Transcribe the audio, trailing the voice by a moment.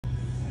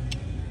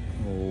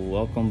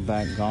Welcome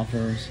back,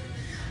 golfers.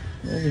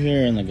 Over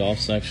here in the golf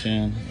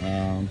section,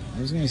 I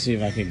was going to see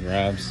if I could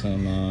grab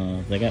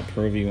some, they got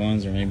Pro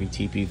V1s or maybe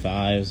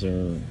TP5s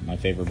or my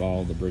favorite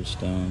ball, the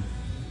Bridgestone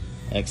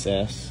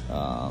XS.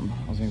 I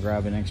was going to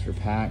grab an extra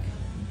pack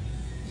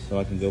so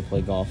I can go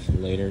play golf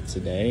later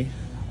today.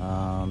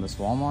 This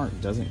Walmart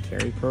doesn't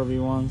carry Pro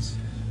V1s,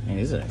 and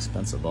it's an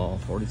expensive ball,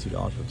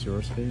 $42 for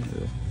tour speed,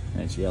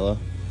 and it's yellow.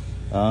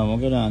 We'll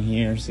go down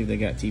here, see if they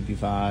got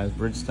TP5s,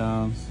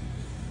 Bridgestones,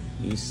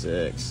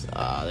 E6.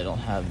 They don't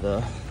have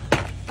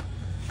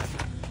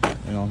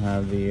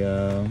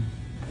the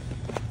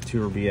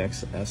Tour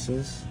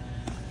BXS's.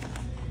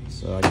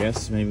 So I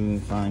guess maybe we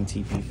can find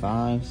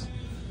TP5s.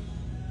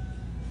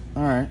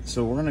 Alright,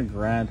 so we're gonna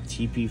grab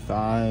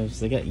TP5s.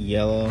 They got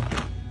yellow.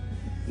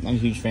 I'm a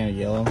huge fan of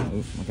yellow.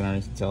 Oof, I can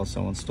already tell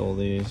someone stole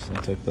these.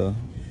 Looks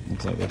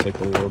like they took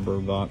the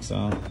Warburg box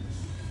out.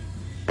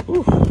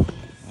 Oof,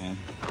 man,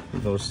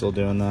 people are still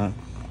doing that.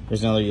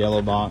 There's another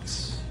yellow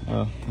box.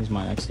 These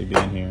might actually be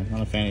in here.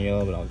 Not a fan of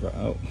yellow, but I'll grab.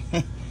 Oh,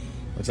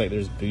 looks like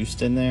there's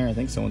Boost in there. I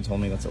think someone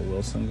told me that's a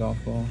Wilson golf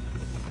ball.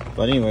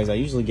 But anyways, I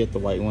usually get the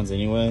white ones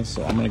anyway,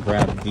 so I'm gonna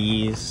grab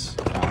these.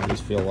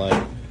 These feel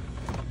like.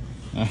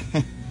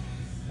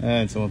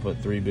 And someone put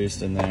 3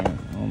 Boost in there.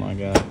 Oh my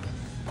god.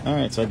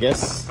 Alright, so I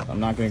guess I'm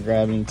not going to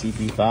grab any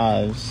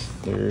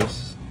TP5s.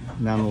 There's,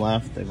 down the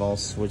left, they've all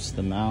switched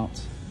them out.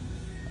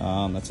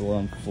 That's a little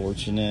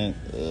unfortunate.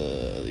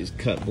 These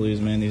cut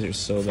blues, man, these are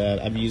so bad.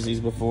 I've used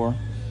these before,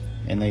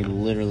 and they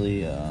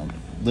literally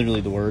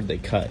the word, they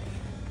cut.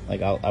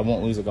 Like, I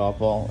won't lose a golf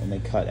ball, and they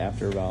cut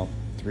after about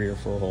 3 or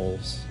 4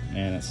 holes.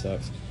 Man, that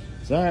sucks.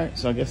 So, alright,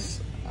 so I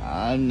guess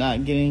I'm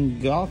not getting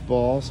golf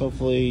balls.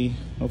 Hopefully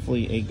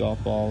 8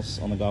 golf balls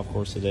on the golf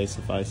course today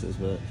suffices,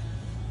 but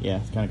yeah,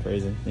 it's kind of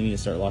crazy. They need to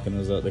start locking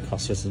those up. They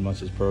cost just as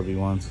much as Pro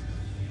V1s.